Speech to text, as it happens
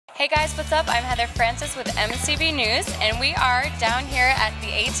Hey guys, what's up? I'm Heather Francis with MCB News, and we are down here at the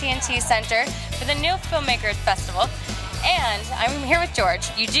AT&T Center for the new Filmmakers Festival. And I'm here with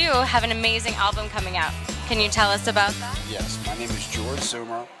George. You do have an amazing album coming out. Can you tell us about that? Yes, my name is George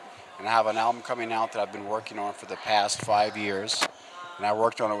Zoomer, and I have an album coming out that I've been working on for the past 5 years. And I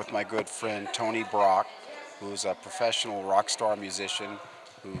worked on it with my good friend Tony Brock, who's a professional rock star musician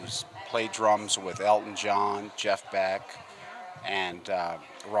who's played drums with Elton John, Jeff Beck, and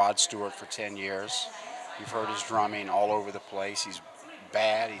Rod Stewart for 10 years. You've heard his drumming all over the place. He's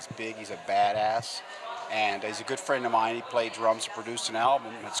bad, he's big, he's a badass. And he's a good friend of mine. He played drums and produced an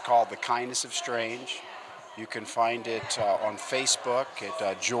album. It's called The Kindness of Strange. You can find it on Facebook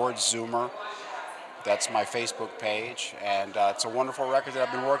at George Zoomer. That's my Facebook page. And it's a wonderful record that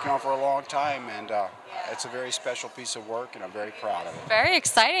I've been working on for a long time. And it's a very special piece of work, and I'm very proud of it. Very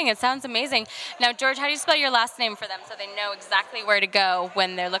exciting. It sounds amazing. Now, George, how do you spell your last name for them so they know exactly where to go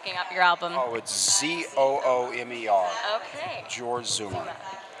when they're looking up your album? Oh, it's Z-O-O-M-E-R. Okay. George Zoomer.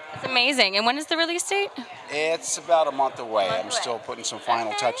 That's amazing. And when is the release date? It's about a month away. I'm still putting some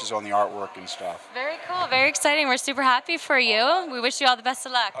final touches on the artwork and stuff. Very cool. Very exciting. We're super happy for you. We wish you all the best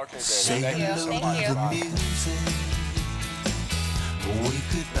of luck. Okay, great. Thank you so much. Thank you. Bye. Wave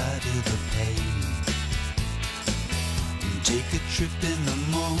goodbye to the pain. Take a trip in the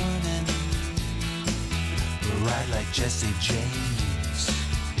morning. Ride like Jesse James.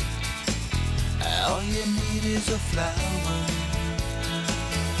 All you need is a flower,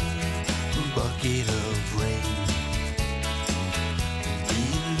 bucket of